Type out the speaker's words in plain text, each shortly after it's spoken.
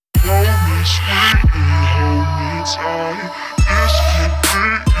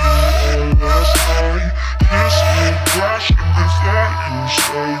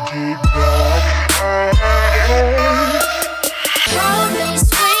say goodbye. Hold me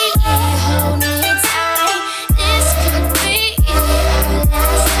sweetly, hold me tight. This could be our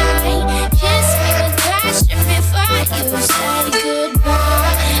last night. Kiss me with passion before you say goodbye.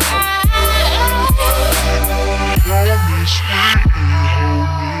 Hold me sweetly, hold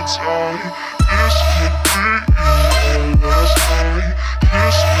me tight. This could be our last night. Kiss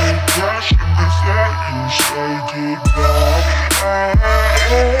me with passion before you say goodbye.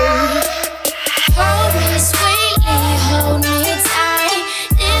 Hold me sweetly, hold me tight.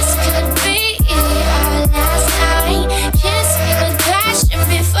 This could be our last night. Kiss me with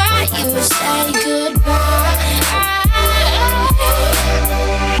passion before you say goodbye.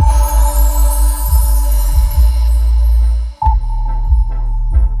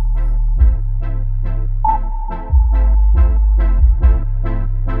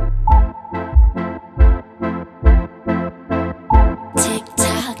 Tick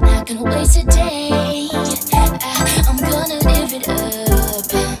tock, not gonna waste a day. I'm gonna live it up.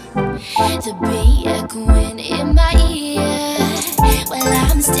 The beat echoing in my ear while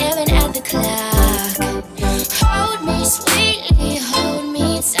I'm staring at the clock. Hold me sweetly, hold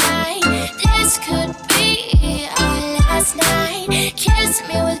me tight. This could be our last night. Kiss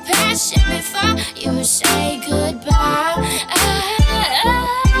me with passion before you say goodbye.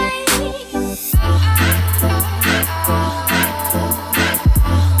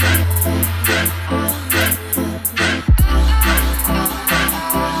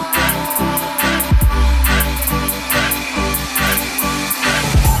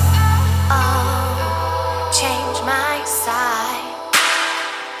 Change my side.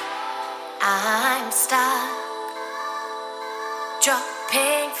 I'm stuck,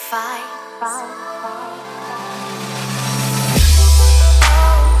 dropping fight.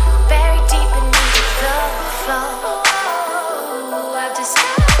 Buried deep beneath the floor. I've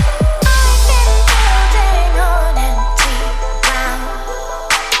discovered I've been building on empty ground.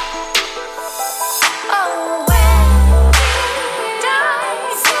 Oh, where did I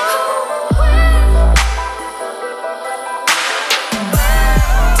go? Where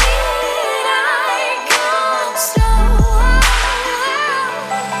did I go? So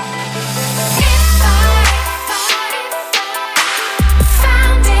if I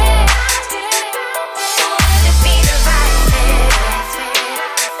found it, would it be the right fit?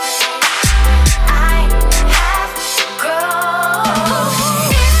 I have grown.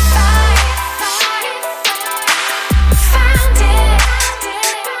 If I found it,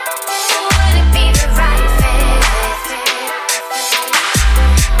 would it be the right fit?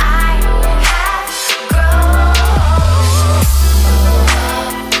 I have grown.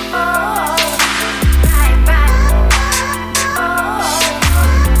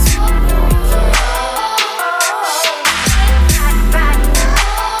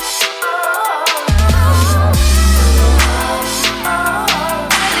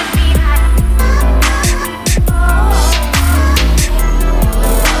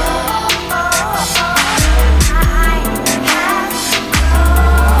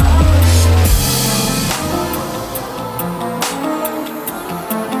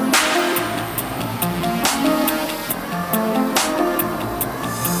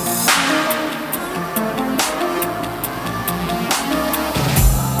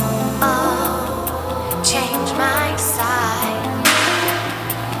 Change my side.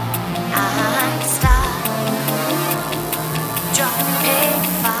 I'm stuck, dropping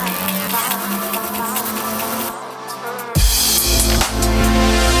fight.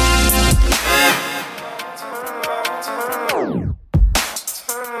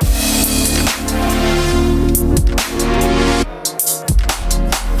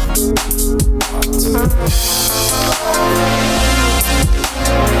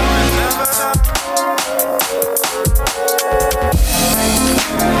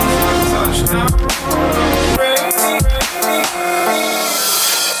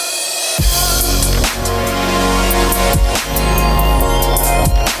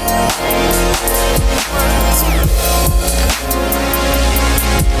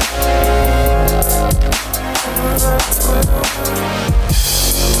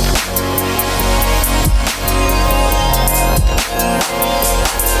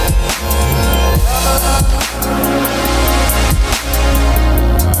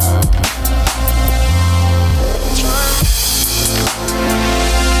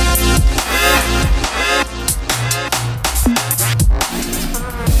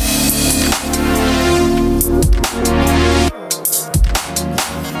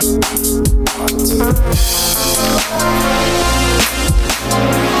 What?